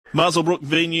Muswellbrook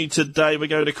venue today. We're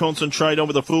going to concentrate on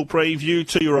with a full preview.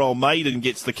 2-year-old Maiden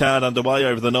gets the card underway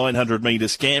over the 900-metre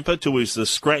scamper. 2 is the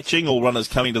scratching. All runners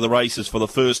coming to the races for the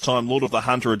first time. Lord of the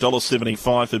Hunter,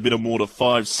 $1.75 for Bitter Water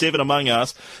 5. 7 Among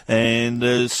Us, and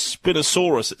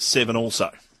Spinosaurus at 7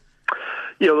 also.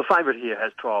 Yeah, well, the favourite here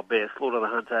has trial best. Lord of the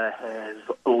Hunter has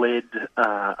led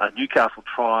a Newcastle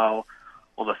trial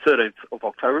on the 13th of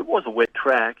October. It was a wet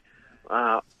track.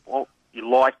 What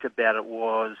you liked about it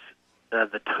was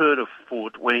the turn of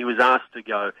foot. When he was asked to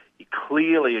go, he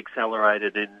clearly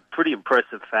accelerated in pretty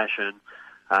impressive fashion.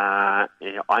 I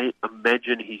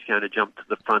imagine he's going to jump to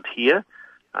the front here.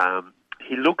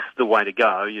 He looks the way to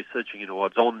go. You're searching into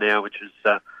odds on now, which is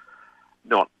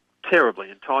not terribly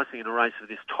enticing in a race of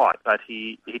this type, but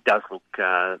he does look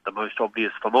the most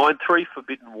obvious for mine. 3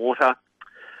 Forbidden Water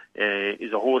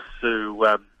is a horse who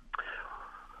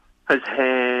has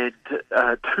had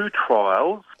 2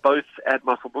 trials, both at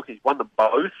Muswellbrook. He's won them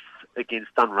both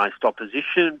against unraced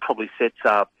opposition. Probably sets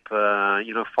up,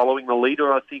 following the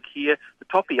leader, I think, here. The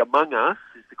toppy Among Us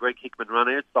is the Greg Hickman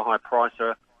runner. It's the high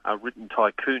pricer, Written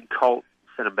Tycoon Colt,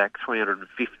 sent him back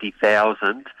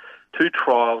 $350,000. 2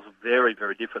 trials, very,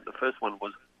 very different. The first one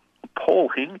was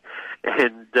appalling,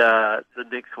 and the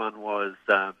next one was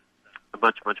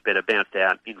much, much better. Bounced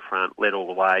out in front, led all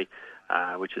the way,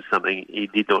 which is something he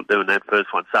did not do in that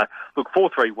first one. So, look,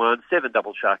 4-3-1, 7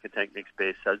 Double Shark Attack next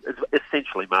best. So it's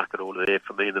essentially market order there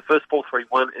for me in the first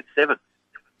 4-3-1 and 7.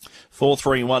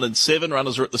 4-3-1 and 7.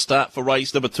 Runners are at the start for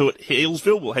race number 2 at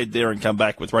Healesville. We'll head there and come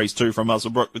back with race 2 from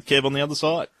Muswellbrook with Kev on the other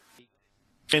side.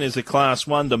 10 is a Class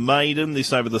 1 to Maiden.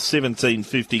 This over the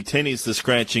 17.50. 10 is the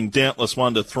scratching. Doubtless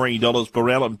 1 to $3.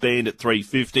 Barallan Band at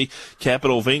 $3.50.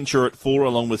 Capital Venture at 4,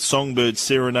 along with Songbird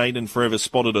Serenade and Forever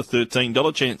Spotted a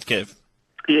 $13 chance, Kev.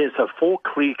 Yeah, so 4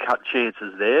 clear-cut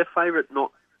chances there. The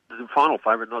final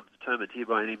favourite not determined here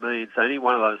by any means. So any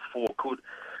one of those 4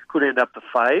 could end up the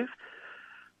fave.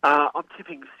 I'm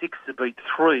tipping 6 to beat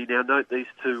 3. Now, note these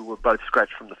 2 were both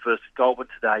scratched from the first goal, but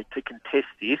today, to contest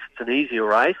this, it's an easier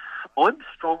race. I'm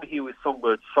strong here with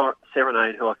Songbird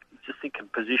Serenade, who I just think can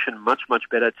position much, much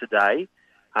better today.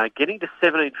 Getting to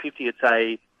 17.50, it's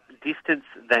a distance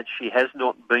that she has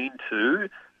not been to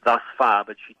thus far,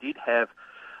 but she did have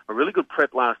a really good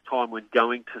prep last time when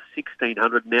going to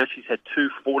 1,600. Now she's had 2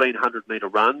 1,400-metre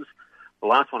runs, the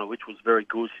last one of which was very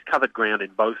good. She's covered ground in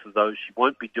both of those. She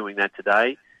won't be doing that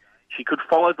today. She could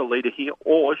follow the leader here,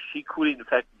 or she could, in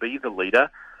fact, be the leader.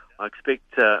 I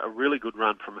expect a really good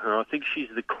run from her. I think she's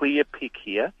the clear pick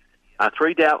here.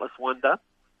 3 Doubtless Wonder.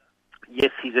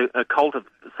 Yes, he's a colt of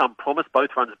some promise.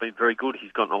 Both runs have been very good.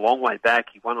 He's gotten a long way back.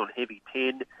 He won on heavy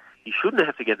 10. He shouldn't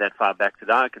have to get that far back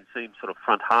today. I can see him sort of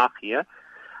front half here.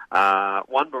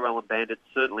 1 Barallan Bandit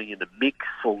certainly in the mix,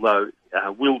 although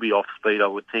will be off speed, I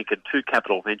would think. And 2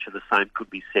 Capital Venture, the same could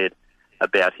be said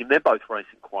about him. They're both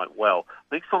racing quite well. I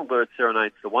think Songbird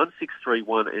Serenade's the 1, 6, 3,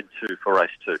 1 and 2 for race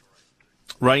 2.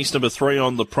 Race number 3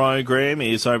 on the program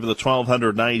is over the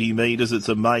 1,280 metres. It's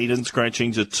a maiden,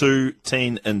 scratching to 2,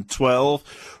 10 and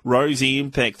 12. Rosie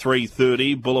Impact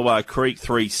 330, Boulevard Creek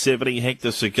 370,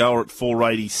 Hector Cigar at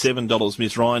 $487,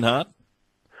 Miss Reinhardt.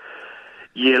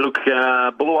 Yeah, look,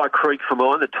 Boulevard Creek for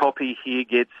mine. The toppy here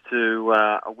gets to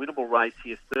a winnable race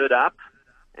here, third up.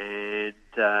 And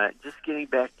just getting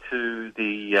back to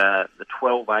the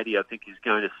 1280, I think is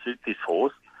going to suit this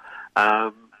horse.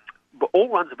 But all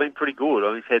runs have been pretty good.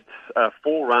 He's had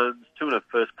 4 runs, 2 in a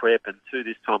first prep and 2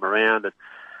 this time around. It's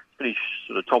finished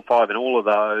sort of top 5 in all of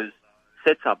those.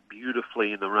 Sets up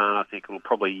beautifully in the run. I think it'll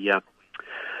probably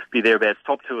be thereabouts,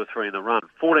 top 2 or 3 in the run.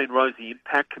 14 Rosie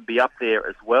Impact can be up there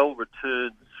as well.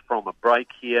 Returns from a break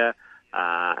here.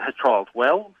 Has trialled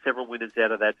well. Several winners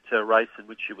out of that race in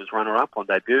which she was runner-up on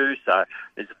debut. So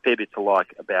there's a fair bit to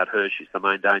like about her. She's the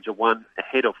main danger. 1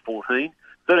 ahead of 14.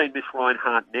 13 Miss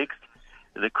Reinhardt next.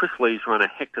 And then Chris Lee's runner,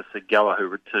 Hector Cigar, who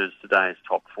returns today as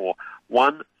top 4.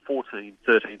 1, 14,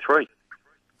 13, 3.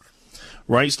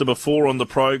 Race number 4 on the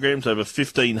program's over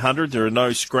 1,500. There are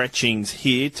no scratchings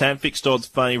here. Tam Fixed Odds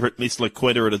favourite, Miss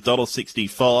Laquetta at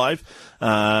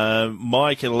 $1.65.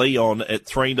 Mike and Leon at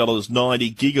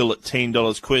 $3.90. Giggle at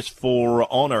 $10. Quest for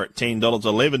Honour at $10.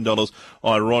 $11.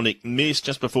 Ironic Miss.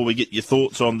 Just before we get your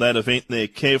thoughts on that event there,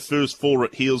 Kev, first 4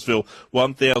 at Healesville,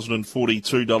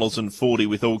 $1,042.40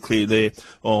 with all clear there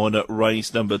on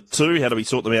race number 2. How do we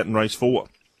sort them out in race 4?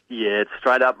 Yeah, it's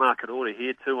straight up market order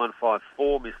here.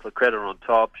 2-1-5-4, Miss Laquetta on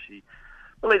top. She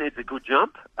really needs a good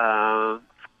jump.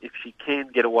 If she can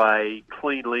get away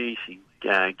cleanly, she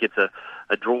gets a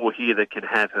draw here that can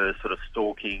have her sort of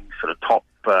stalking, sort of top,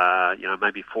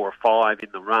 maybe 4 or 5 in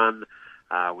the run.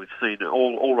 We've seen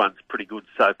all runs pretty good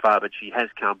so far, but she has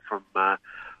come from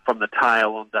from the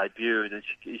tail on debut, and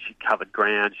she covered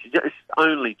ground. She's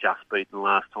only just beaten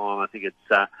last time. I think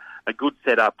it's a good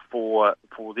setup for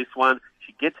this one.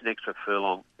 She gets an extra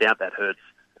furlong. Doubt that hurts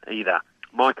either.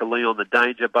 Micah Lee on the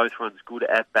danger. Both runs good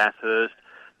at Bathurst.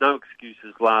 No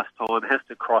excuses last time. Has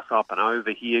to cross up and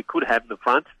over here. Could have the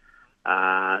front.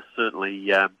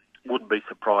 Certainly wouldn't be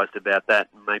surprised about that,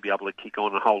 and may be able to kick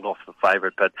on and hold off the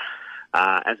favourite. But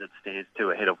as it stands,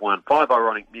 2 ahead of 1. 5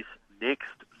 Ironic Miss next.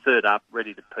 3rd up,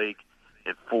 Ready to Peak.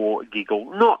 And 4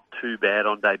 Giggle. Not too bad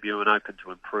on debut and open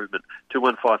to improvement.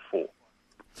 2-1-5-4.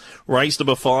 Race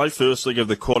number 5, first leg of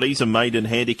the quaddies, a maiden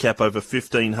handicap over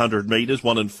 1,500 metres,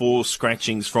 1 and 4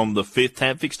 scratchings from the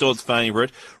 5th. Fixed odds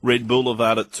favourite, Red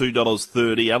Boulevard at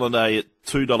 $2.30, Allendale at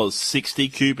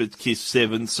 $2.60, Cupid's Kiss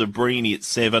 7, Sabrini at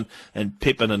 7, and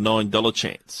Pippin a $9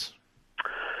 chance.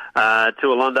 To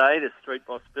Allendale, the Street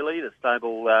Boss filly, the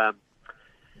stable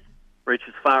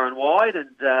reaches far and wide, and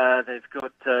they've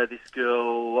got this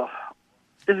girl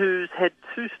who's had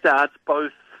 2 starts,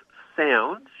 both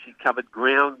sound. She covered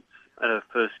ground at her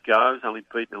first go. Was only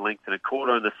beaten a length and a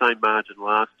quarter in the same margin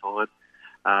last time.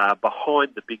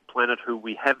 Behind the Big Planet, who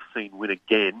we have seen win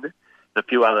again. A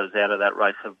few others out of that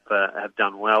race have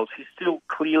done well. She's still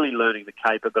clearly learning the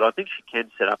caper, but I think she can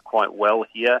set up quite well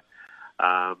here.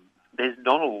 There's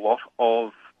not a lot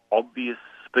of obvious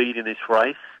speed in this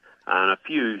race, and a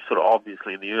few sort of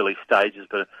obviously in the early stages,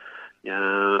 but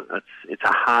it's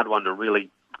a hard one to really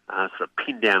sort of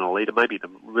pin down a leader. Maybe the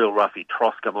real roughy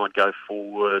Trosca might go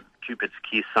forward, Cupid's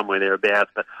Kiss somewhere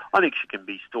thereabouts, but I think she can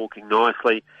be stalking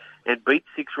nicely and beat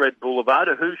 6 Red Boulevard,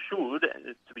 who should,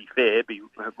 to be fair, be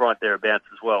right thereabouts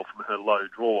as well from her low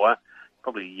draw.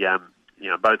 Probably,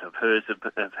 both of hers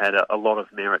have had a lot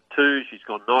of merit too. She's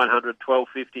gone 900,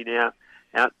 1250 now,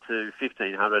 out to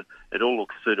 1,500. It all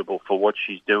looks suitable for what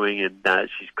she's doing, and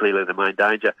she's clearly the main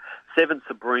danger. 7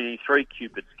 Sabrini, 3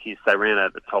 Cupid's Kiss. They ran out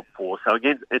of the top 4. So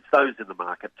again, it's those in the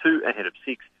market. 2 ahead of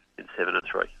 6 and 7 and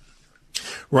 3.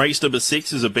 Race number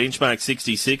 6 is a benchmark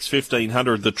 66,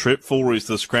 1,500 the trip. 4 is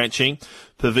the scratching.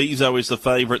 Paviso is the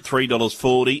favourite,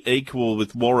 $3.40. Equal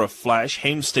with Warra Flash.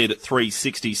 Hempstead at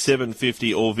 $3.60,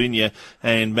 $7.50 Orvinia,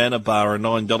 and Manabar a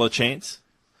 $9 chance.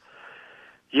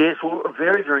 Yes, well,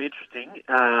 very, very interesting.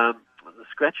 The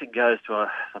scratching goes to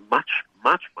a much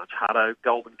harder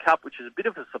Golden Cup, which is a bit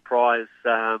of a surprise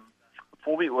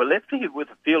for me. We're left here with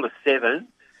a field of 7.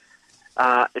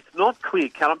 It's not clear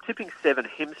cut. I'm tipping 7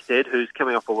 Hempstead, who's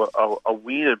coming off a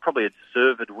win, and probably a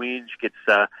deserved win. She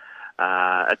gets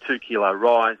a 2 kilo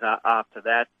rise after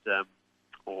that,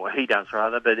 or he does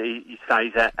rather, but he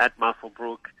stays at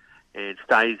Muswellbrook and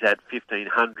stays at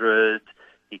 1,500.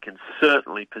 He can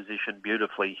certainly position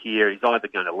beautifully here. He's either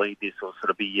going to lead this or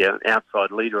sort of be an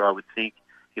outside leader, I would think,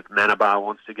 if Manabar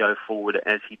wants to go forward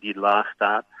as he did last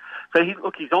start. So he's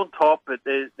on top, but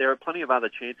there are plenty of other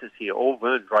chances here. All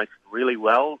Vern's racing really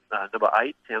well. Number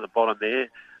 8 down the bottom there.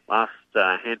 Last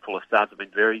handful of starts have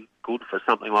been very good for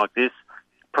something like this.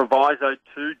 Proviso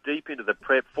 2 deep into the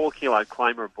prep. 4 kilo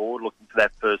claimer aboard, looking for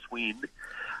that first win.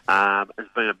 Has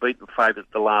been a beaten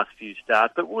favourite the last few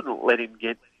starts, but wouldn't let him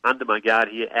get under my guard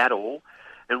here at all.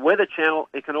 And Weather Channel,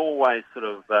 it can always sort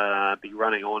of be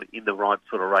running on in the right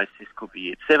sort of race. This could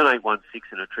be it. 7, 8, 1, 6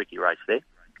 in a tricky race there.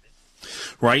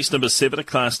 Race number 7, a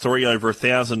class 3 over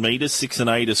 1,000 metres. 6 and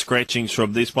 8 are scratchings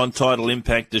from this one. Title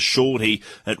Impact is Shorty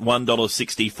at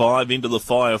 $1.65. Into the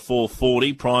Fire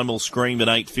 $4.40. Primal Scream at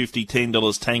 $8.50.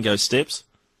 $10 Tango Steps.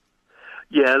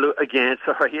 Yeah, look, again,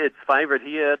 sorry, it's favourite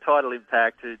here. Title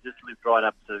Impact, who just lived right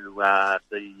up to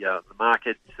the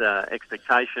market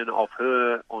expectation of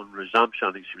her on resumption.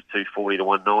 I think she was 240 to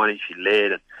 190. She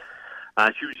led,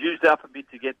 and she was used up a bit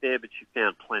to get there, but she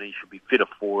found plenty. She'll be fitter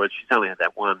for it. She's only had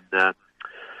that one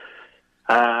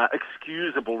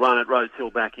excusable run at Rose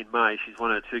Hill back in May. She's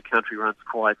won her 2 country runs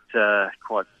quite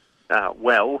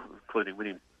well, including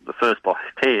winning the first by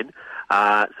 10.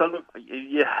 So look,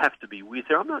 you have to be with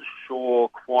her. I'm not sure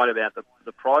quite about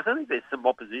the price. I think there's some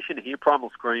opposition here. Primal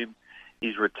Scream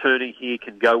is returning here,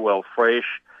 can go well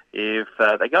fresh. If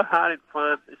they go hard in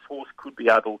front, this horse could be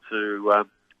able to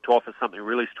offer something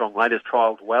really strong. Latest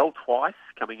trialled well twice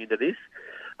coming into this.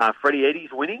 Freddie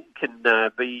Eddie's winning can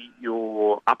be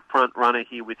your up-front runner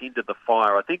here with Into the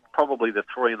Fire. I think probably the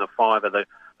 3 and the 5 are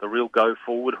the real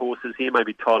go-forward horses here,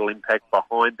 maybe Title Impact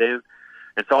behind them.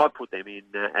 And so I put them in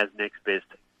as next best.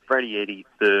 Freddie Eddie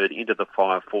 3rd, Into the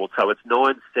Fire 4th. So it's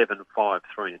 9, 7, 5,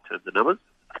 3 in terms of numbers.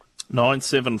 9,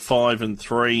 7, 5 and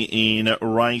 3 in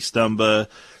race number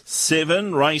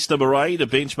 7. Race number 8, a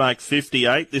benchmark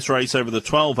 58. This race over the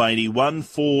 1280. 1,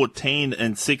 4, 10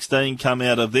 and 16 come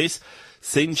out of this.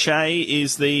 Senche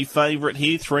is the favourite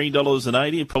here,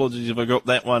 $3.80. Apologies if I got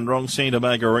that one wrong. Santa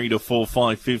Margarita,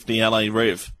 $4.550, LA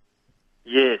Rev.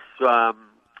 Yes. There's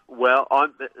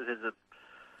a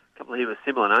couple here with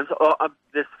similar names.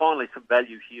 There's finally some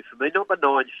value here for me. Number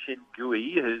 9,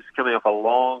 Shengui, who's coming off a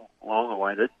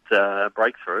long-awaited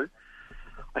breakthrough.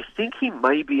 I think he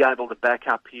may be able to back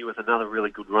up here with another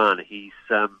really good run. He's,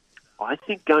 I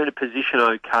think, going to position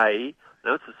okay.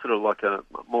 Now it's a sort of like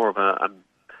more of a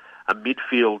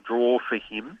midfield draw for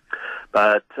him,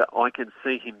 but I can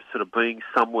see him sort of being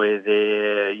somewhere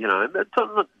there,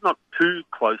 not too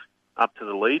close up to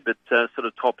the lead, but sort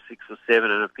of top 6 or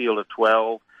 7 and a field of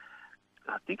 12.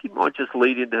 I think he might just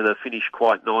lead into the finish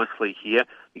quite nicely here. I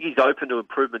think he's open to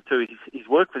improvement too. His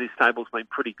work for this stable's been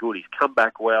pretty good. He's come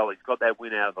back well. He's got that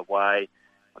win out of the way.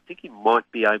 I think he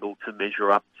might be able to measure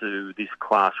up to this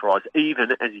class rise,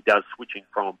 even as he does switching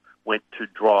from wet to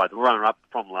dry. The runner-up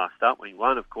from last start when he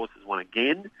won, of course, has won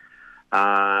again.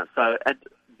 So at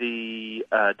the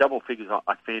double figures,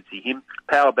 I fancy him.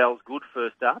 Power Bell's good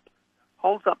first up.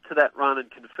 Holds up to that run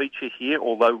and can feature here,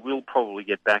 although will probably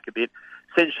get back a bit.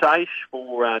 Sensation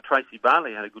for Tracy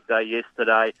Barley had a good day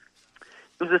yesterday.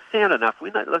 It was a sound enough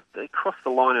win. They crossed the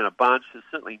line in a bunch. There's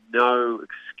certainly no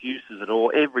excuses at all.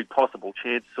 Every possible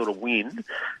chance to sort of win.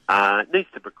 Needs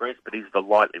to progress, but is the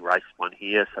lightly raced one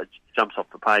here, so jumps off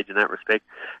the page in that respect.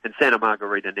 And Santa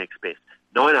Margarita next best.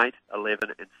 9, 8,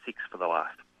 11 and 6 for the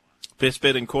last. Best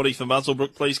bet in quaddie for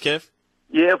Muswellbrook, please, Kev.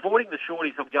 Yeah, avoiding the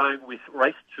shorties, I'm going with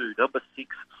race 2, number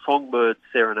 6, Songbird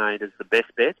Serenade as the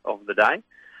best bet of the day.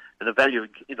 And the value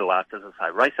in the last, as I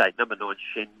say, race 8, number 9,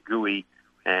 Shengui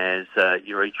as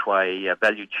your each way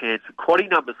value chance. Quaddie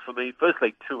numbers for me, first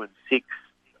leg 2 and 6,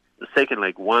 the second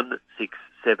leg 1, 6,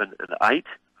 7 and 8,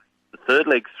 the third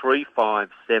leg 3, 5,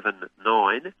 7,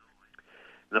 9, and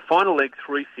the final leg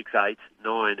 3, 6, 8,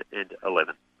 9 and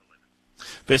 11.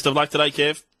 Best of luck today,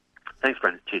 Kev. Thanks,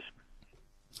 Brendan. Cheers.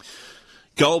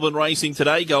 Goulburn racing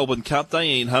today, Goulburn Cup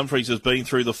Day. Ian Humphreys has been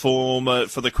through the form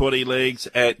for the quaddie legs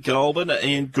at Goulburn.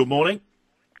 Ian, good morning.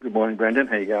 Good morning, Brendan.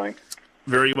 How are you going?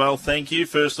 Very well, thank you.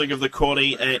 First leg of the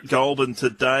quaddie at Goulburn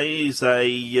today is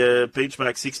a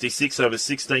benchmark 66 over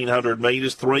 1,600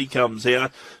 metres. 3 comes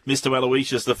out. Mr.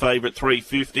 Aloysius, the favourite,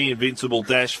 350. Invincible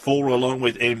Dash, 4 along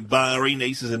with Mbari.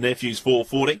 Nieces and nephews,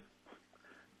 440.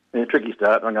 Yeah, tricky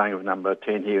start. I'm going with number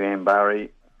 10 here, Mbari.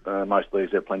 Most of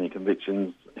these have plenty of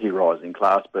convictions. He rises in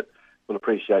class, but will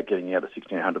appreciate getting out of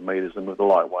 1,600 metres, and with the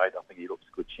lightweight, I think he looks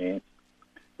a good chance.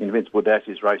 Invincible Dash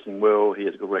is racing well. He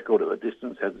has a good record at the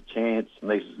distance, has a chance.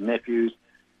 Nieces and nephews,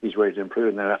 he's ready to improve,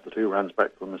 and then after 2 runs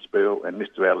back from the spill. And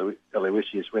Mr.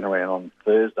 Aloysius went around on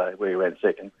Thursday, where he ran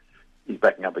second. He's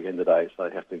backing up again today, so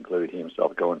they have to include him. So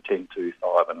I've gone 10, 2,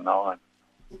 5 and 9.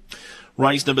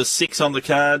 Race number 6 on the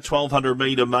card, 1,200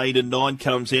 metre maiden, 9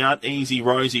 comes out. Easy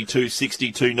Rosie,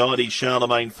 260, 290.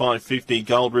 Charlemagne, 550.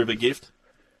 Gold River Gift.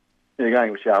 Yeah,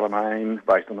 going with Charlemagne,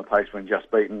 based on the pace when just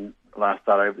beaten last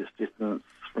start over this distance.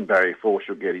 From Barrier 4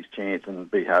 should get his chance and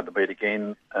be hard to beat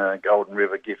again. Golden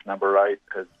River Gift, number 8,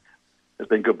 has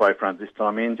been good both runs this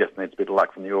time in. Just needs a bit of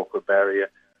luck from the awkward barrier.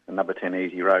 And number 10,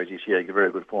 Easy Rosie, she had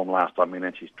very good form last time in,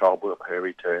 and she's trialled well for her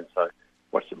return. So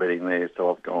watch the betting there.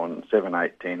 So I've gone 7,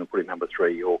 8, 10, and putting number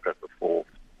 3, York, at the 4.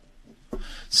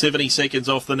 70 seconds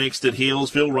off the next at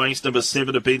Healesville. Race number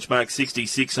 7 to benchmark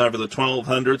 66 over the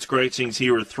 1,200. Scratchings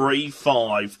here are 3,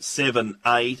 5, 7,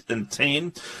 8 and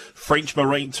 10. French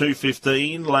Marine,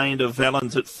 215. Land of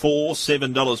Valens at $4,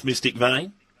 $7 Mystic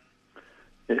Vein.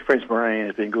 Yeah, French Marine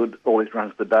has been good all his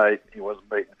runs to date. He wasn't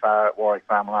beaten far at Warwick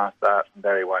Farm last start, and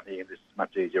Barry won't here. This is a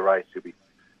much easier race.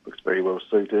 Looks very well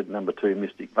suited. Number 2,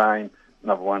 Mystic Vein.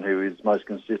 Another one who is most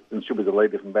consistent. Should be the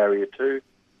leader from Barrier 2.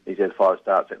 He's had 5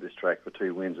 starts at this track for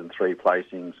 2 wins and 3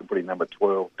 placings. So putting number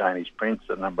 12, Danish Prince,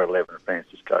 and number 11,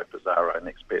 Francisco Pizarro,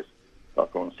 next best.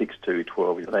 I've gone 6, 2,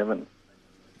 12, 11.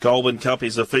 Goulburn Cup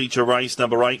is a feature race.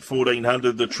 Number 8,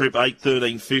 1,400. The trip, 8,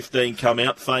 13, 15 come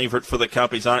out. Favourite for the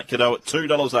Cup is Arkado at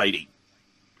 $2.80.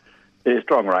 Yeah,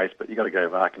 strong race, but you've got to go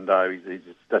with Arkando. He's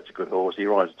just such a good horse. He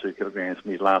rises 2 kilograms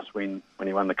from his last win when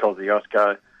he won the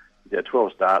Kosciuszko. He's had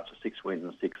 12 starts for 6 wins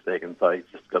and 6 seconds, so he's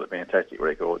just got a fantastic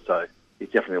record. So he's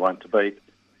definitely one to beat.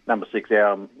 Number 6,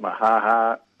 Al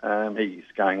Mahaha. He's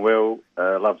going well.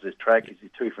 Loves this track. He's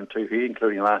 2 from 2 here,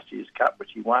 including last year's Cup,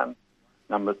 which he won.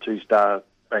 Number 2, Star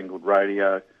Spangled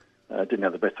Radio. Didn't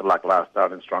have the best of luck last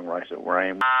start in strong race at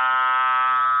Ram.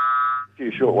 A few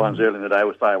short ones early in the day.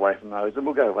 We'll stay away from those. And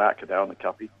we'll go with Arkado on the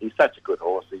Cup. He's such a good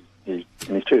horse. He's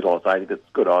 $2.80, but it's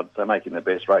good odds. So making the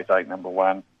best, race 8, number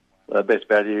 1. Best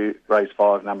value, race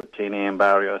 5, number 10,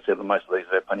 Ambari. I said that most of these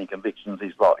have plenty of convictions.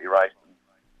 He's lightly raced.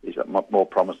 He's got more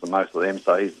promise than most of them,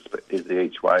 so he's the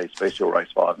each way special, race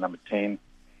 5, number 10.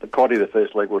 The quaddy, the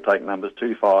first leg, will take numbers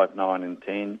 2, 5, 9 and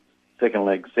 10. Second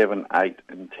leg, 7, 8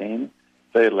 and 10.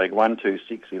 Third leg, 1, 2,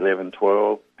 6, 11,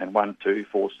 12, and 1, 2,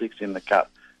 4, 6 in the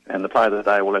cup. And the play of the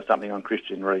day will have something on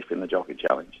Christian Reef in the Jockey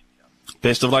Challenge.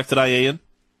 Best of luck today, Ian.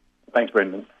 Thanks,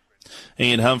 Brendan.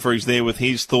 Ian Humphreys there with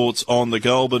his thoughts on the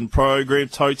Goulburn program.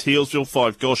 Totes Healesville,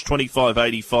 5 Gosh,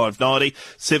 25.85.90.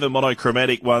 7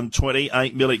 Monochromatic, 120.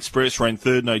 8 Mill Express ran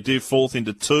third, no div, fourth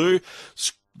into 2.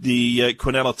 The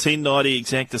Quinella 10.90,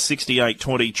 Exacta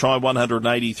 68.20, try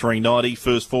 183.90,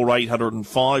 first 4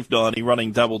 805.90,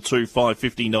 running double 2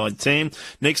 559.10.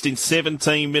 Next in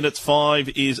 17 minutes 5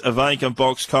 is a vacant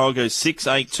box. Kyle goes 6,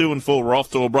 8, 2 and 4. We're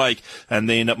off to a break, and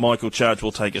then Michael Charge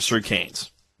will take us through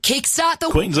Cairns. Kickstart the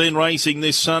Queensland racing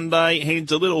this Sunday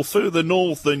heads a little further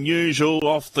north than usual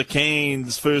off the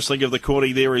Cairns. First leg of the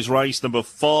quarter there is race number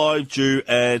 5 due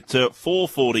at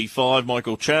 4:45.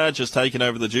 Michael Charge has taken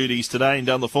over the duties today and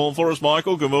done the form for us.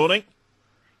 Michael, good morning.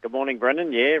 Good morning,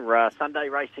 Brendan. Yeah, Sunday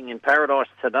racing in Paradise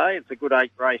today. It's a good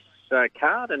 8-race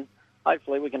card, and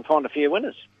hopefully we can find a few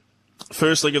winners.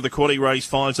 First leg of the quaddy race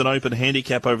 5's an open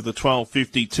handicap over the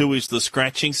 12.52 is the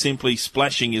scratching. Simply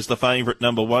Splashing is the favourite,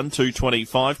 number 1,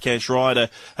 225. Cash Raider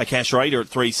at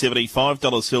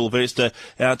 $375. Sylvester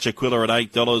out Jaquilla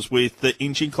at $8 with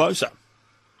Inching Closer.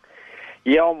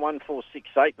 Yeah, I'm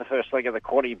 1468 in the first leg of the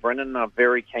quaddy, Brendan. I'm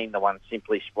very keen the one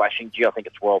Simply Splashing. Gee, I think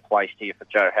it's well placed here for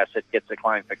Joe Hassett. Gets a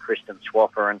claim for Kristen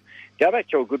Swaffer. And go back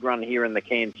to a good run here in the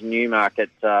Cairns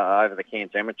Newmarket over the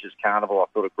Cairns Amateurs Carnival. I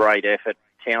thought a great effort.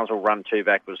 Townsville run 2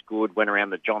 back was good. Went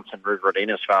around the Johnson River at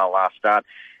Innisfail last start.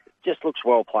 Just looks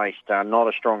well placed. Not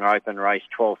a strong open race.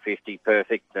 12.50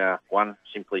 perfect. One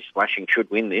Simply Splashing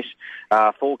should win this.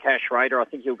 4 Cash Raider. I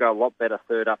think he'll go a lot better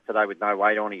third up today with no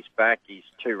weight on his back. His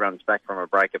 2 runs back from a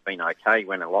break have been okay.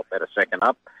 Went a lot better second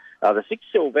up. The 6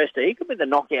 Sylvester, he could be the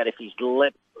knockout if he's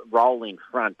let roll in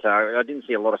front. I didn't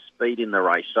see a lot of speed in the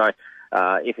race. So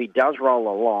if he does roll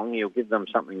along, he'll give them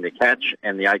something to catch.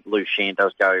 And the 8 Lucien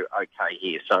does go okay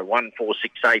here. So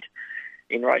 1468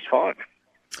 in race 5.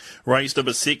 Race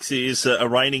number 6 is a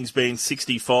ratings band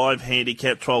 65,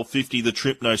 handicap 12.50. The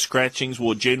trip, no scratchings.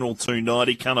 War General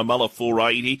 2.90, Cunnamulla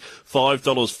 4.80,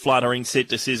 $5 Fluttering, set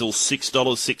to sizzle $6,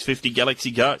 6.50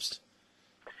 Galaxy Ghost.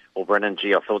 Well, Brennan,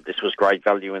 gee, I thought this was great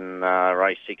value in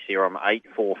race 6 here. I'm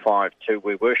 8.452.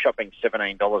 We were shopping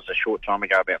 $17 a short time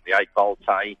ago about the 8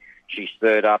 Volte. She's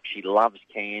third up. She loves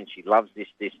Cairns. She loves this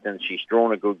distance. She's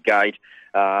drawn a good gate.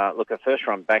 Look, her first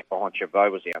run back behind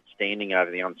Chabot was outstanding over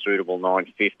the unsuitable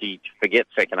 9.50. Forget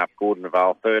second up Gordon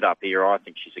Vale. Third up here, I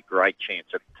think she's a great chance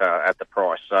at the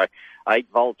price. So 8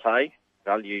 Volte.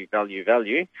 Value.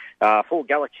 4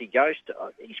 Galaxy Ghost,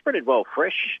 he spreaded well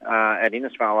fresh at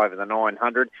Innisfail over the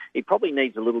 900. He probably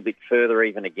needs a little bit further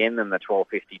even again than the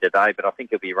 12.50 today, but I think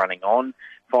he'll be running on.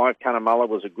 5 Cunnamulla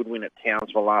was a good win at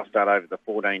Townsville last start over the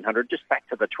 1400. Just back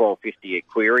to the 12.50 at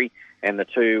Query. And the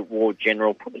 2 War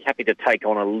General, probably happy to take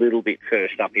on a little bit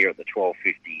first up here at the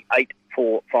 12.50.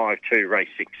 8.452, race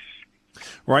 6.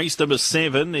 Race number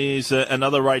 7 is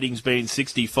another ratings band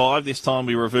 65. This time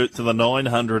we revert to the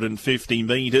 950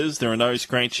 metres. There are no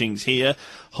scratchings here.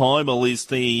 Heimel is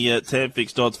the tab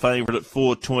fixed odds favourite at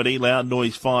 4.20. Loud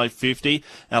Noise 5.50.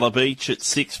 Ella Beach at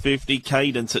 6.50.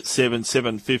 Cadence at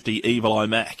 7.50. Evil Eye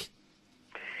Mac.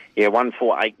 Yeah,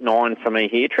 1489 for me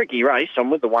here. Tricky race. I'm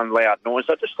with the 1 Loud Noise.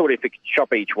 I just thought if it could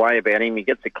shop each way about him, he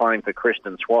gets a claim for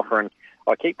Kristen Swaffer. And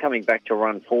I keep coming back to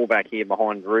run 4 back here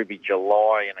behind Ruby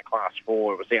July in a Class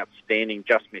 4. It was outstanding,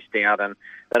 just missed out, and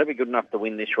that'll be good enough to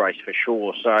win this race for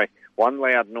sure. So 1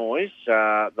 Loud Noise.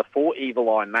 The 4 Evil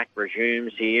Eye Mac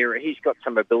resumes here. He's got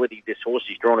some ability, this horse.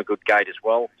 He's drawn a good gate as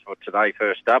well for today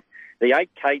first up. The 8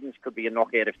 Cadence could be a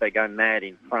knockout if they go mad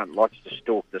in front. Likes to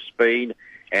stalk the speed.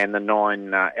 And the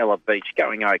 9 Ella Beach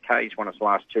going okay. He's won his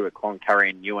last 2 at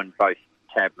Cloncurry and Ewan, both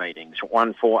tab meetings.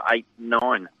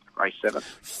 1489, race 7.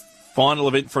 Final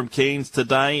event from Cairns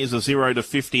today is a 0 to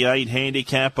 58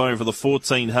 handicap over the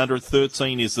 1400.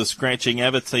 13 is the scratching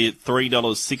Avity at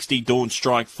 $3.60. Dawn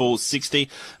Strike $4.60.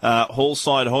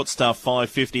 Hallside Hot Stuff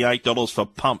 $5.50. $8 for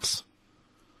Pumps.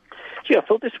 Gee, I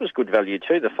thought this was good value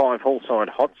too. The 5 Hallside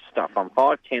Hot Stuff on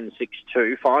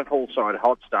 5.10.62. 5 Hallside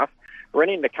Hot Stuff. Ran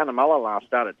into Cunnamulla last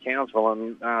start at Townsville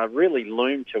and really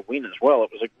loomed to win as well. It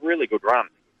was a really good run.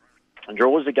 And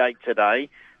draws the gate today.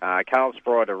 Carl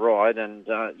Spry to ride, and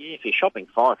if you're shopping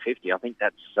 $5.50, I think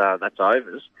that's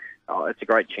overs. It's a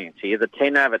great chance here. The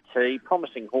 10 Avity,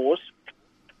 promising horse.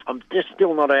 I'm just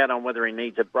still not out on whether he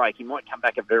needs a break. He might come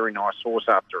back a very nice horse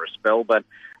after a spell, but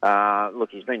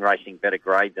look, he's been racing better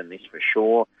grade than this for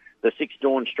sure. The 6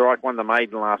 Dawn Strike won the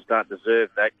maiden last start,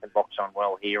 deserved that, can box on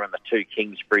well here. And the 2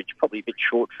 Kingsbridge, probably a bit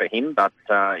short for him, but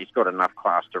he's got enough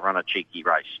class to run a cheeky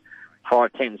race.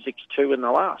 5, 10, 6, 2 in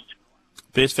the last.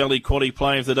 Best Valley Quaddie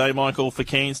play of the day, Michael, for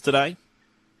Cairns today?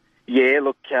 Yeah,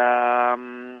 look,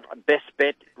 best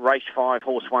bet, race 5,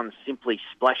 horse 1, Simply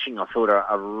Splashing. I thought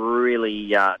a really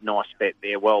nice bet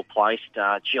there, well placed.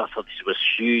 I thought this was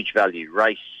huge value.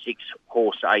 Race 6,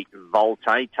 horse 8,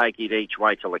 Volte. Take it each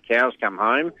way till the cows come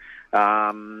home.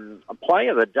 A play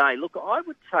of the day. Look, I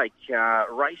would take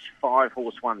race 5,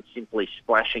 horse 1, Simply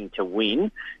Splashing to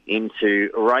win into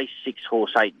race 6,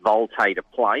 horse 8, Volte to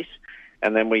place.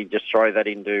 And then we just throw that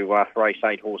into race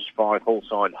 8, horse 5,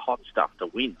 Hallside Hot Stuff to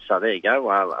win. So there you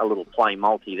go, a little play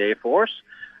multi there for us.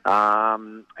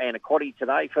 And a quaddie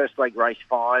today, first leg race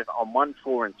 5 on 1,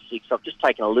 4 and 6. I've just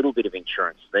taken a little bit of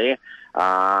insurance there.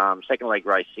 Second leg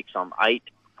race 6 on 8,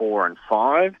 4 and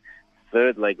 5.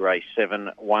 Third leg race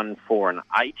 7, 1, 4 and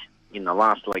 8. In the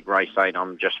last leg race 8,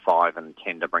 I'm just 5 and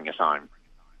 10 to bring us home.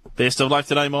 Best of luck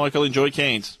today, Michael. Enjoy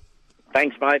Cairns.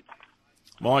 Thanks, mate.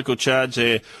 Michael Charge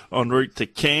there en route to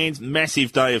Cairns.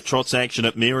 Massive day of trots action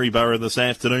at Maryborough this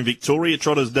afternoon. Victoria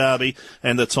Trotters Derby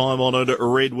and the time-honoured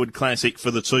Redwood Classic for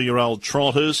the 2-year-old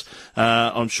trotters.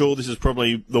 I'm sure this is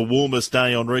probably the warmest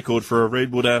day on record for a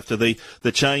Redwood after the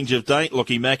change of date.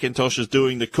 Lockie McIntosh is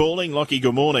doing the calling. Lockie,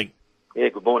 good morning. Yeah,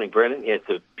 good morning, Brendan. Yeah, it's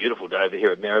a beautiful day over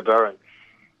here at Maryborough. And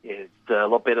yeah, it's a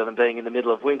lot better than being in the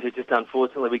middle of winter. Just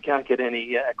unfortunately, we can't get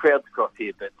any crowds across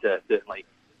here, but certainly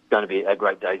it's going to be a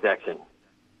great day's action.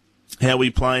 How are we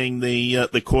playing the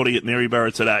quaddie at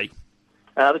Maryborough today?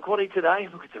 The quaddie today,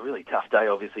 look, it's a really tough day,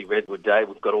 obviously, Redwood Day.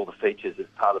 We've got all the features as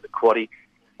part of the quaddie.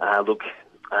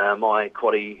 My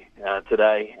quaddie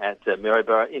today at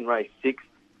Maryborough in race 6,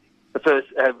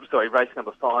 race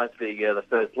number 5, the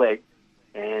first leg.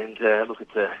 And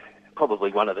it's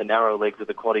probably one of the narrow legs of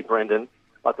the quaddie, Brendan.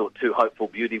 I thought 2 Hopeful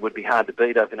Beauty would be hard to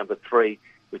beat over number 3,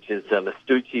 which is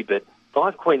Mastucci, but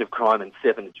 5 Queen of Crime and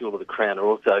 7 Jewel of the Crown are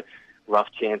also rough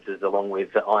chances, along with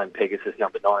Iron Pegasus,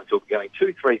 number 9. So we're going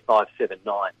 2, 3, 5, 7,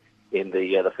 9 in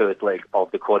the first leg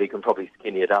of the quaddie. You can probably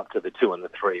skinny it up to the 2 and the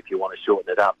 3 if you want to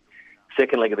shorten it up.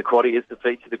 Second leg of the quaddie is the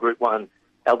feature, the Group 1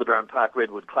 Aldebaran Park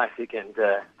Redwood Classic, and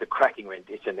the cracking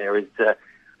rendition. There is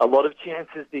a lot of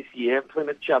chances this year.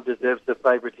 Plymouth Chubb deserves the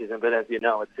favouritism, but as you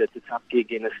know, it's a tough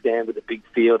gig in the stand with a big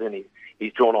field, and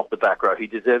he's drawn off the back row. He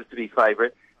deserves to be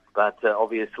favourite, but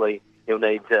obviously he'll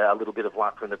need a little bit of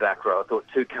luck from the back row. I thought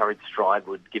 2 Courage Stride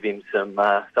would give him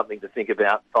something to think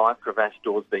about. 5 Cravache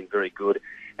Door's been very good,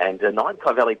 and 9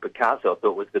 Valley Picasso I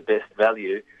thought was the best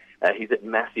value. He's at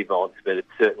massive odds, but it's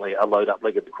certainly a load-up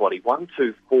leg of the quaddie. 1,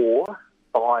 2, 4,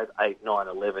 5, 8, 9,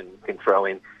 11 you can throw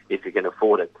in if you can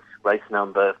afford it. Race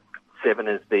number 7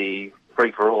 is the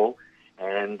free-for-all.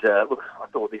 And, I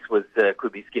thought this was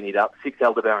could be skinnied up. 6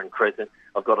 Aldebaran Crescent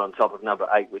I've got on top of number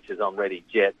 8, which is On Ready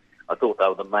Jet. I thought they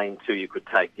were the main 2 you could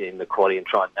take in the quaddie and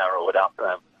try and narrow it up.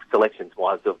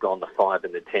 Selections-wise, they've gone the 5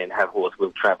 and the 10. Have Horse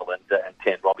Will Travel and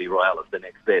 10 Robbie Royale is the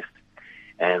next best.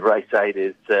 And race 8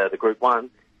 is the Group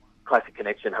 1. Classic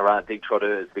Connection, Hurrah, Dig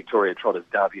Trotters, Victoria Trotters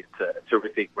Derby. It's a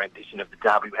terrific rendition of the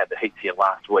Derby. We had the heats here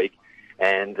last week.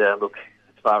 And,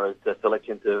 as far as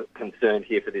selections are concerned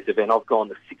here for this event, I've gone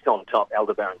the 6 on top,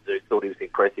 Aldebaran Zoo. Thought he was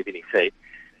impressive in his heat.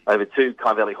 Over 2,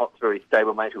 Kai Valley Hotspur,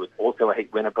 stablemate, who was also a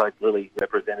heat winner, both Lily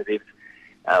representatives.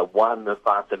 1, the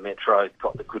Faster Metro,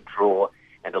 got the good draw.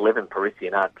 And 11,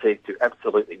 Parisian Artiste, who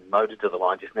absolutely motored to the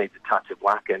line, just needs a touch of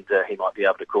luck, and he might be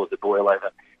able to cause a boil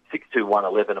over. 6, 2, 1,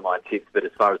 11 are my tips, but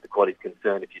as far as the quad is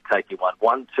concerned, if you take your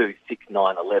 1, 2, 6,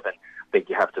 9, 11, I think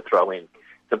you have to throw in.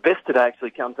 The best today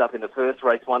actually comes up in the first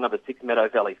race, 1, number 6, Meadow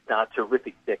Valley Star.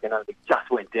 Terrific second. Only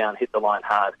just went down, hit the line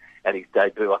hard at his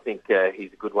debut. I think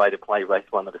he's a good way to play race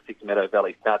 1, number 6, Meadow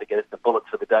Valley Star, to get us the bullets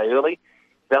for the day early.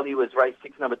 Value is race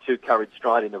 6, number 2, Courage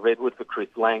Stride in the Redwood for Chris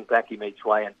Lang. Back him each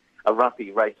way. And a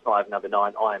roughie, race 5, number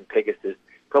 9, Iron Pegasus.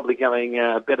 Probably going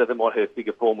better than what her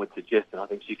figure form would suggest, and I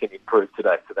think she can improve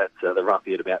today. So that's the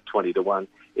roughie at about 20 to 1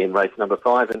 in race number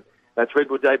 5. And that's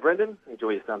Redwood Day, Brendan.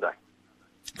 Enjoy your Sunday.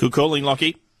 Good calling,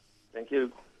 Lockie. Thank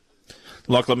you.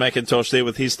 Lachlan McIntosh there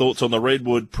with his thoughts on the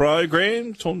Redwood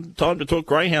program. Time to talk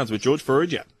greyhounds with George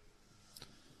Ferrugia.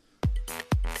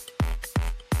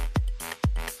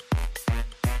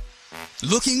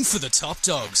 Looking for the top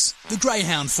dogs. The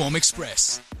Greyhound Form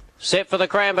Express. Set for the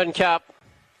Cranbourne Cup.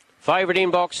 Favourite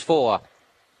in box 4.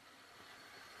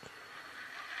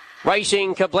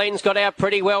 Racing, Koblenz got out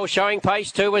pretty well, showing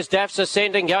pace too as Daff's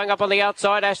ascending, going up on the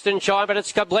outside, Aston Shine, but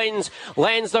it's Koblenz,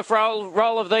 lands the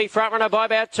roll of the front runner by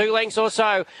about 2 lengths or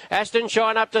so. Aston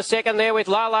Shine up to second there with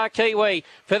Lala Kiwi.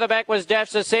 Further back was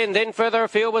Daff's Ascend, then further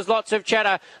afield was Lots of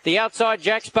Chatter. The outside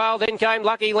Jack's Bale, then came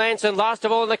Lucky Lance, and last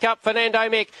of all in the cup, Fernando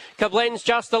Mick. Koblenz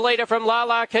just the leader from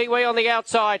Lala Kiwi on the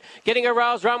outside. Getting a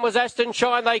rails run was Aston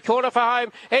Shine, they corner for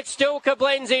home. It's still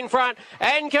Koblenz in front,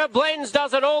 and Koblenz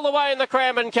does it all the way in the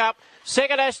Cranbourne Cup.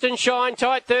 Second, Aston Shine.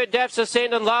 Tight third, Daff's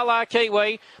Ascend and Lala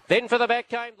Kiwi. Then for the back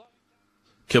came...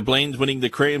 Koblenz winning the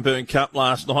Cranbourne Cup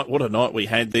last night. What a night we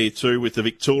had there too with the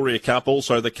Victoria Cup.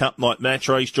 Also the Cup Night Match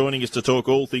Race. Joining us to talk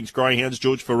all things greyhounds,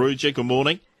 George Ferrugia. Good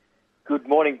morning. Good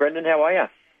morning, Brendan. How are you?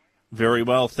 Very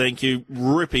well, thank you.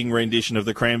 Ripping rendition of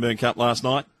the Cranbourne Cup last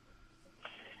night.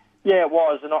 Yeah, it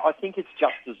was, and I think it's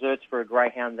just desserts for a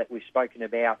greyhound that we've spoken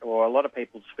about, or a lot of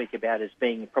people speak about as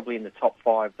being probably in the top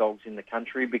 5 dogs in the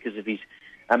country because of his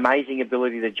amazing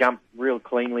ability to jump real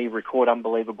cleanly, record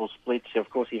unbelievable splits. Of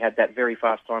course, he had that very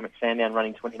fast time at Sandown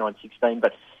running 29.16,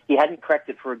 but he hadn't cracked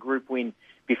it for a group win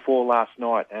before last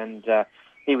night, and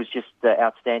he was just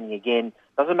outstanding again.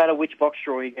 Doesn't matter which box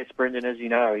draw he gets, Brendan, as you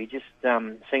know. He just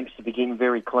seems to begin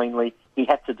very cleanly. He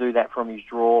had to do that from his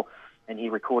draw, and he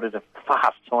recorded a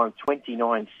fast time,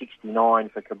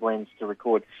 29.69 for Koblenz to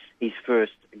record his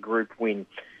first group win.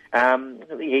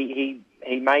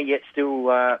 He may yet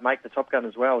still make the Top Gun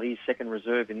as well. He's second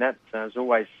reserve in that. There's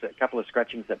always a couple of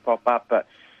scratchings that pop up, but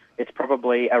it's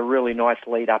probably a really nice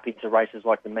lead up into races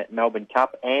like the Melbourne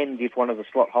Cup, and if one of the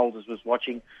slot holders was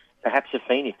watching, perhaps a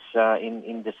Phoenix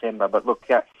in December. But look,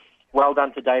 well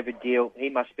done to David Deal. He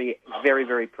must be very,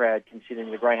 very proud considering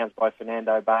the greyhounds by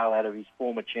Fernando Bale out of his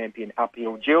former champion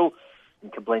Uphill Jill, and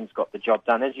Koblenz got the job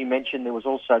done. As you mentioned, there was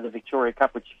also the Victoria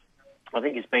Cup, which I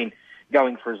think has been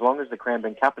going for as long as the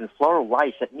Cranbourne Cup, and Floral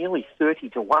Lace at nearly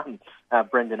 30-1,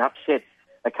 Brendan, upset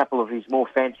a couple of his more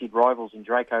fancied rivals in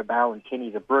Draco Bale and Kenny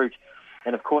the Brute.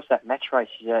 And of course, that match race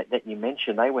that you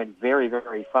mentioned, they went very,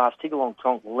 very fast. Tigalong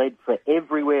Tonk led for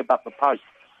everywhere but the post,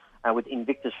 with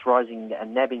Invictus Rising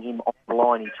and nabbing him on the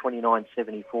line in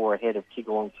 29.74 ahead of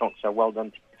Tigalong Tonk. So well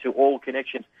done to all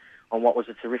connections on what was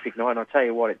a terrific night. And I'll tell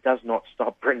you what, it does not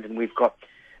stop, Brendan. We've got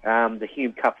the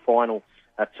Hume Cup final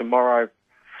tomorrow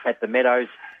at the Meadows,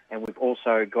 and we've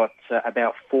also got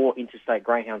about 4 interstate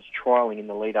greyhounds trialling in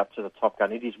the lead-up to the Top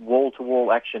Gun. It is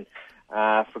wall-to-wall action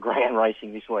for greyhound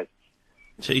racing this week.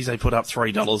 Geez, they put up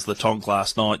 $3 the Tonk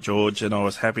last night, George, and I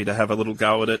was happy to have a little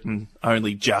go at it and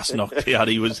only just knocked out.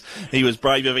 He was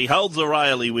brave. If he holds the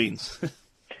rail, he wins.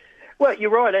 Well,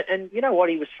 you're right, and you know what?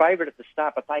 He was favourite at the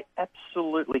start, but they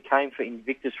absolutely came for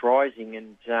Invictus Rising,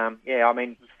 and I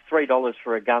mean, $3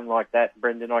 for a gun like that,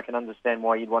 Brendan, I can understand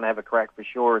why you'd want to have a crack for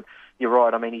sure. And you're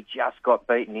right, I mean, he just got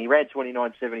beaten. He ran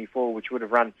 29.74, which would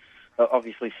have run,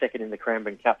 obviously, second in the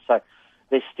Cranbourne Cup. So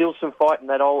there's still some fight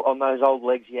on those old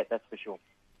legs yet, that's for sure.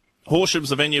 Horsham's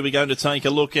the venue we're going to take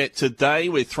a look at today.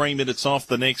 We're 3 minutes off.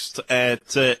 The next at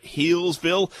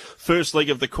Healesville. First leg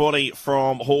of the quaddie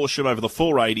from Horsham over the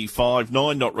 485.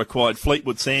 9 not required.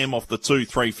 Fleetwood Sam off the 2,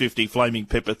 350. Flaming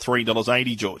Pepper,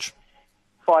 $3.80, George.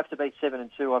 5 to beat 7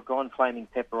 and 2. I've gone Flaming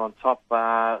Pepper on top.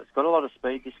 It's got a lot of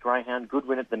speed, this greyhound. Good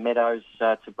win at the Meadows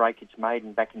to break its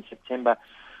maiden back in September.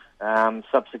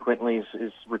 Subsequently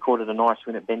has recorded a nice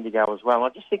win at Bendigo as well. I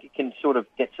just think it can sort of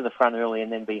get to the front early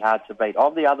and then be hard to beat.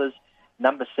 Of the others,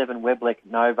 number 7, Weblek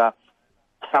Nova,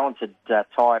 talented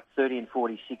type, 30 and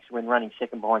 46 when running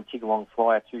second behind Tigalong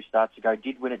Flyer 2 starts ago.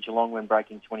 Did win at Geelong when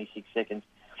breaking 26 seconds.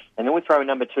 And then we throw in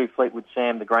number 2, Fleetwood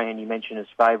Sam, the greyhound you mentioned as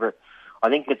favourite. I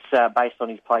think it's based on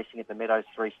his placing at the Meadows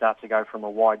 3 starts ago from a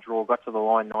wide draw. Got to the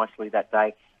line nicely that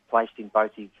day. Placed in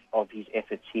both of his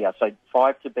efforts here. So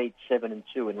 5 to beat 7 and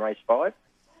 2 in race 5.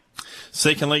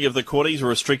 Second leg of the quaddies, a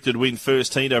restricted win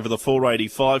first heat over the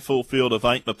 485. Full field of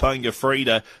 8. Mapunga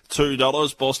Frida,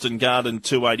 $2. Boston Garden,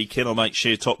 $2.80. Kennel Mate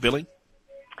share top billing.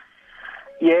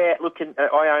 Yeah, look,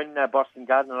 I own Boston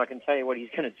Garden, and I can tell you what he's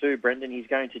going to do, Brendan. He's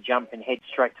going to jump and head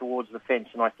straight towards the fence,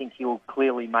 and I think he'll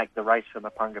clearly make the race for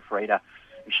Mapunga Frida.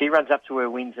 If she runs up to her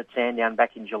wins at Sandown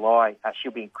back in July,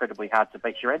 she'll be incredibly hard to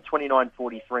beat. She ran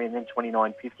 29.43 and then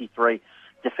 29.53,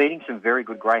 defeating some very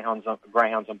good greyhounds on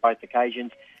both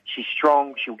occasions. She's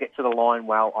strong. She'll get to the line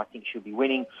well. I think she'll be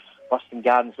winning. Boston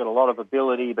Garden's got a lot of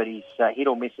ability, but he's hit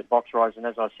or miss at box rise, and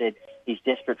as I said, he's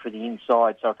desperate for the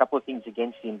inside. So a couple of things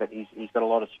against him, but he's got a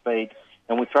lot of speed.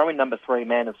 And we throw in number 3,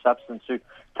 Man of Substance, who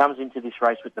comes into this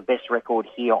race with the best record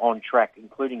here on track,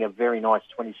 including a very nice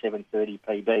 27.30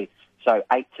 PB. So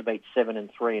 8 to beat 7 and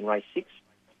 3 in race 6.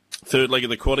 Third leg of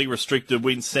the quaddie, restricted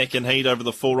win second heat over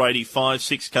the 485.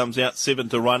 6 comes out, 7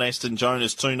 to run. Aston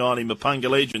Jonas, $2.90. Mapunga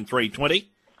Legend, $3.20.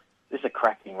 This is a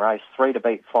cracking race. 3 to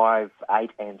beat 5,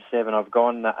 8 and 7. I've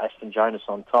gone Aston Jonas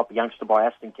on top. Youngster by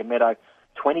Aston Cometto.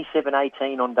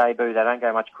 27.18 on debut. They don't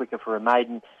go much quicker for a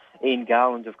maiden. Ian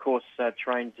Garland, of course,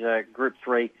 trained Group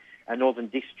 3 Northern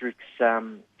Districts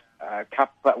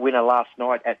Cup winner last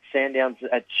night at Sandowns,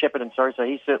 at Shepparton, so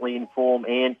he's certainly in form,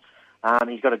 and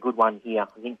he's got a good one here.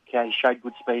 I think he showed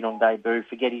good speed on debut.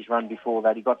 Forget his run before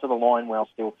that. He got to the line well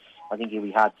still. I think he'll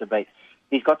be hard to beat.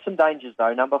 He's got some dangers,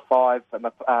 though. Number 5,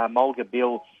 Mulga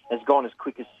Bill, has gone as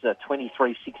quick as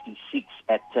 23.66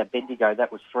 at Bendigo.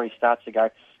 That was 3 starts ago.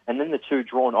 And then the 2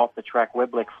 drawn off the track,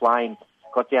 Webleck Flame,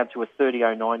 got down to a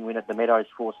 30.09 win at the Meadows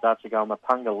 4 starts ago.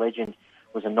 Mapunga Legend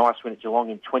was a nice win at Geelong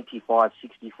in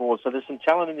 25.64. So there's some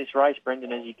talent in this race,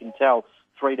 Brendan, as you can tell.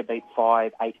 3 to beat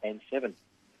 5, 8 and 7.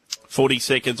 40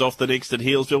 seconds off the next at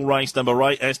Healesville. Race number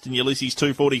 8, Aston Ulysses,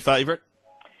 240 favourite.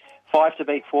 5 to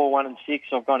beat 4, 1 and 6.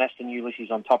 I've gone Aston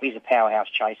Ulysses on top. He's a powerhouse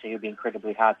chaser. He'll be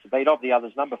incredibly hard to beat. Of the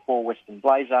others, number 4, Western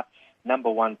Blazer, number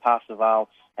 1, Parsifal,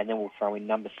 and then we'll throw in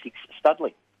number 6,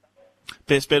 Studley.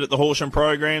 Best bet at the Horsham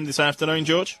program this afternoon,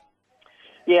 George?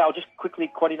 Yeah, I'll just quickly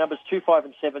quaddy numbers 2, 5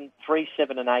 and 7, 3,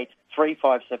 7 and 8, 3,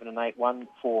 5, 7 and 8, 1,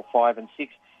 4, 5 and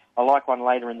 6. I like one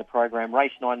later in the program.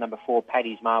 Race 9, number 4,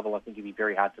 Paddy's Marvel. I think he'll be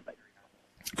very hard to beat.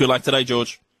 Good luck today,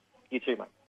 George. You too, mate.